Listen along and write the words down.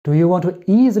Do you want to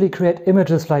easily create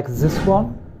images like this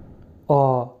one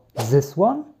or this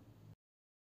one?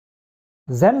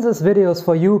 Then this video is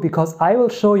for you, because I will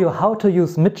show you how to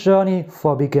use Midjourney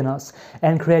for beginners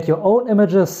and create your own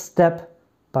images step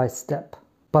by step.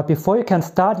 But before you can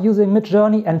start using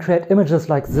Midjourney and create images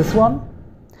like this one,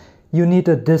 you need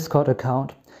a Discord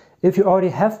account. If you already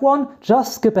have one,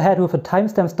 just skip ahead with the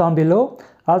timestamps down below.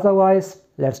 Otherwise,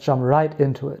 let's jump right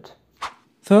into it.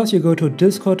 First, you go to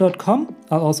discord.com.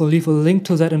 I'll also leave a link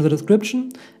to that in the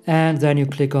description. And then you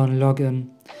click on login.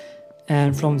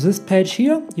 And from this page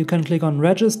here, you can click on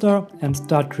register and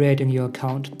start creating your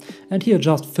account. And here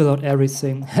just fill out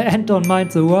everything. And don't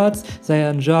mind the words, they are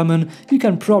in German. You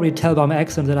can probably tell by my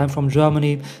accent that I'm from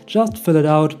Germany. Just fill it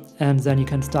out and then you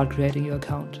can start creating your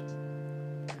account.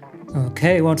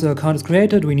 Okay, once the account is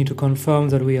created, we need to confirm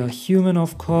that we are human,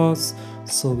 of course.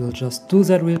 So we'll just do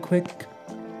that real quick.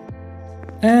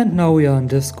 And now we are on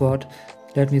Discord.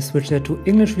 Let me switch that to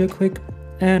English real quick.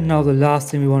 And now the last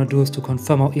thing we want to do is to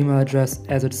confirm our email address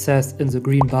as it says in the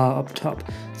green bar up top.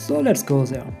 So let's go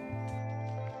there.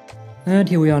 And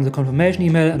here we are in the confirmation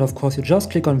email, and of course you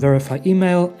just click on verify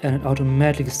email and it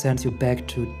automatically sends you back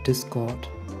to Discord.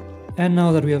 And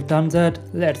now that we have done that,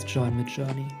 let's join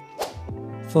Midjourney.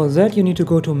 For that you need to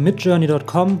go to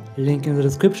midjourney.com, link in the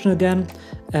description again,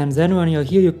 and then when you're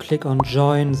here you click on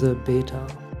join the beta.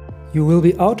 You will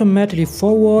be automatically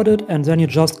forwarded and then you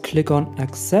just click on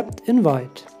accept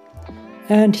invite.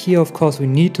 And here of course we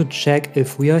need to check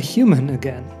if we are human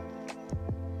again.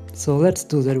 So let's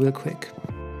do that real quick.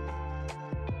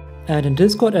 And in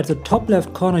Discord at the top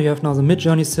left corner you have now the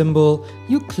Midjourney symbol.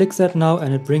 You click that now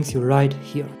and it brings you right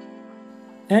here.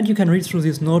 And you can read through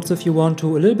these notes if you want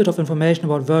to, a little bit of information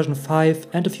about version 5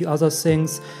 and a few other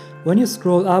things. When you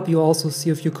scroll up you also see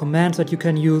a few commands that you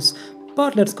can use.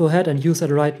 But let's go ahead and use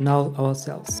that right now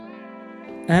ourselves.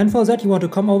 And for that you want to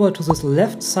come over to this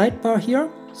left sidebar here,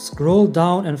 scroll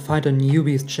down and find a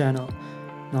newbies channel.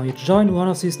 Now you join one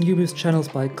of these newbies channels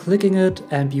by clicking it,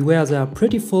 and beware they are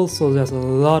pretty full, so there's a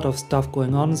lot of stuff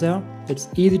going on there. It's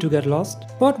easy to get lost.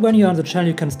 But when you're on the channel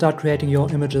you can start creating your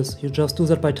own images. You just do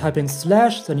that by typing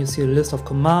 /, then you see a list of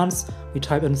commands. We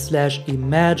type in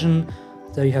 /imagine,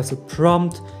 there you have the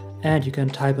prompt, and you can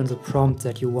type in the prompt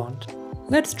that you want.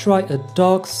 Let's try a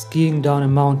dog skiing down a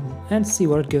mountain and see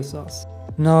what it gives us.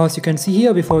 Now as you can see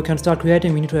here, before we can start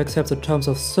creating we need to accept the terms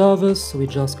of service, so we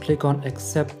just click on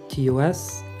accept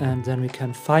TOS and then we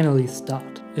can finally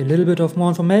start. A little bit of more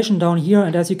information down here,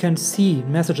 and as you can see,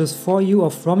 messages for you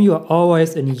or from you are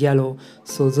always in yellow,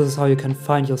 so this is how you can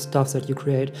find your stuff that you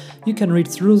create. You can read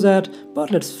through that,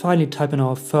 but let's finally type in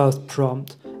our first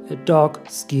prompt: a dog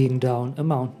skiing down a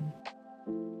mountain.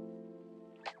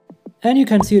 And you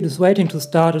can see it is waiting to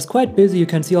start. It's quite busy, you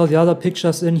can see all the other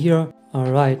pictures in here.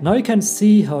 Alright, now you can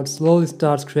see how it slowly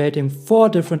starts creating 4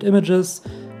 different images,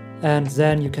 and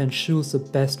then you can choose the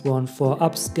best one for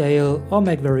upscale or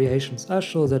make variations. I'll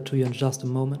show that to you in just a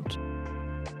moment.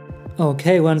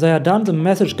 Okay, when they are done the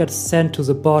message gets sent to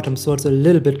the bottom, so it's a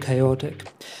little bit chaotic.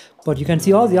 But you can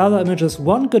see all the other images.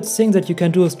 One good thing that you can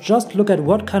do is just look at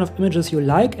what kind of images you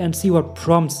like and see what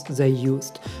prompts they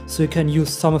used. So you can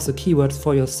use some of the keywords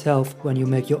for yourself when you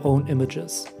make your own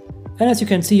images. And as you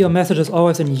can see, your message is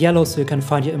always in yellow so you can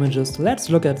find your images. Let's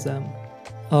look at them.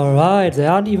 Alright, they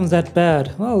aren't even that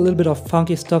bad. Well, a little bit of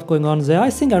funky stuff going on there.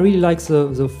 I think I really like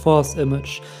the fourth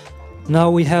image.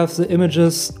 Now we have the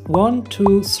images 1,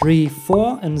 2, 3,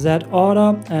 4 in that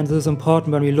order, and this is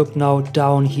important when we look now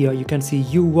down here. You can see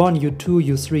U1, U2,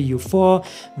 U3, U4,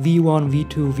 V1,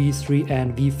 V2, V3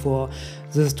 and V4.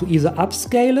 This is to either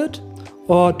upscale it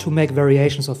or to make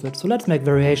variations of it. So let's make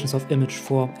variations of image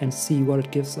 4 and see what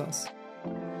it gives us.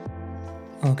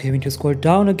 Okay, we need to scroll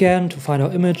down again to find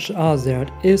our image. Ah, there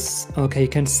it is. Okay, you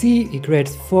can see it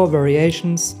creates 4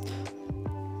 variations.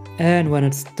 And when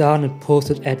it's done, it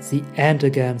posts it at the end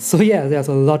again. So yeah, there's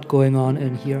a lot going on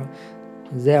in here.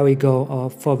 There we go, our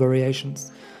 4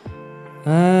 variations.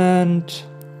 And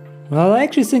well, I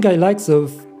actually think I like the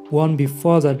one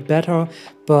before that better.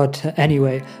 But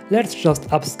anyway, let's just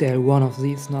upscale one of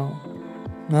these now.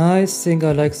 I think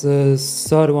I like the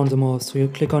third one the most. So you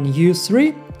click on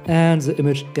U3 and the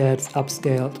image gets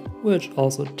upscaled, which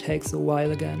also takes a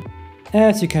while again.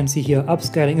 As you can see here,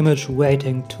 upscaling image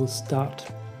waiting to start.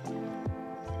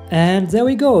 And there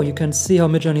we go, you can see how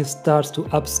Midjourney starts to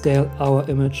upscale our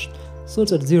image. So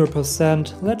it's at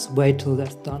 0%, let's wait till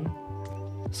that's done.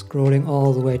 Scrolling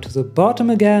all the way to the bottom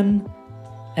again.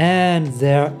 And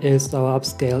there is our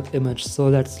upscaled image, so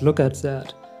let's look at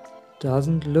that.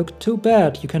 Doesn't look too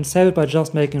bad. You can save it by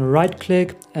just making a right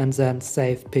click and then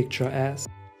save picture as.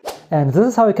 And this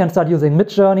is how you can start using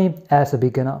Midjourney as a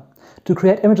beginner. To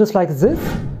create images like this,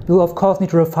 you'll of course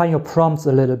need to refine your prompts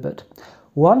a little bit.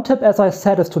 One tip, as I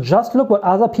said, is to just look what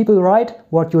other people write,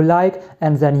 what you like,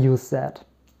 and then use that.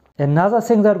 Another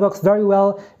thing that works very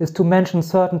well is to mention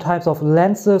certain types of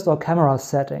lenses or camera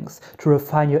settings to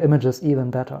refine your images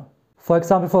even better. For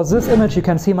example, for this image you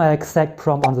can see my exact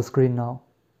prompt on the screen now.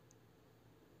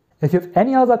 If you have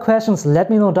any other questions,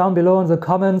 let me know down below in the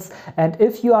comments, and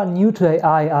if you are new to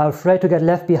AI, are afraid to get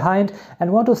left behind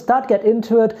and want to get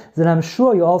into it, then I'm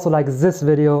sure you also like this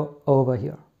video over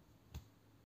here.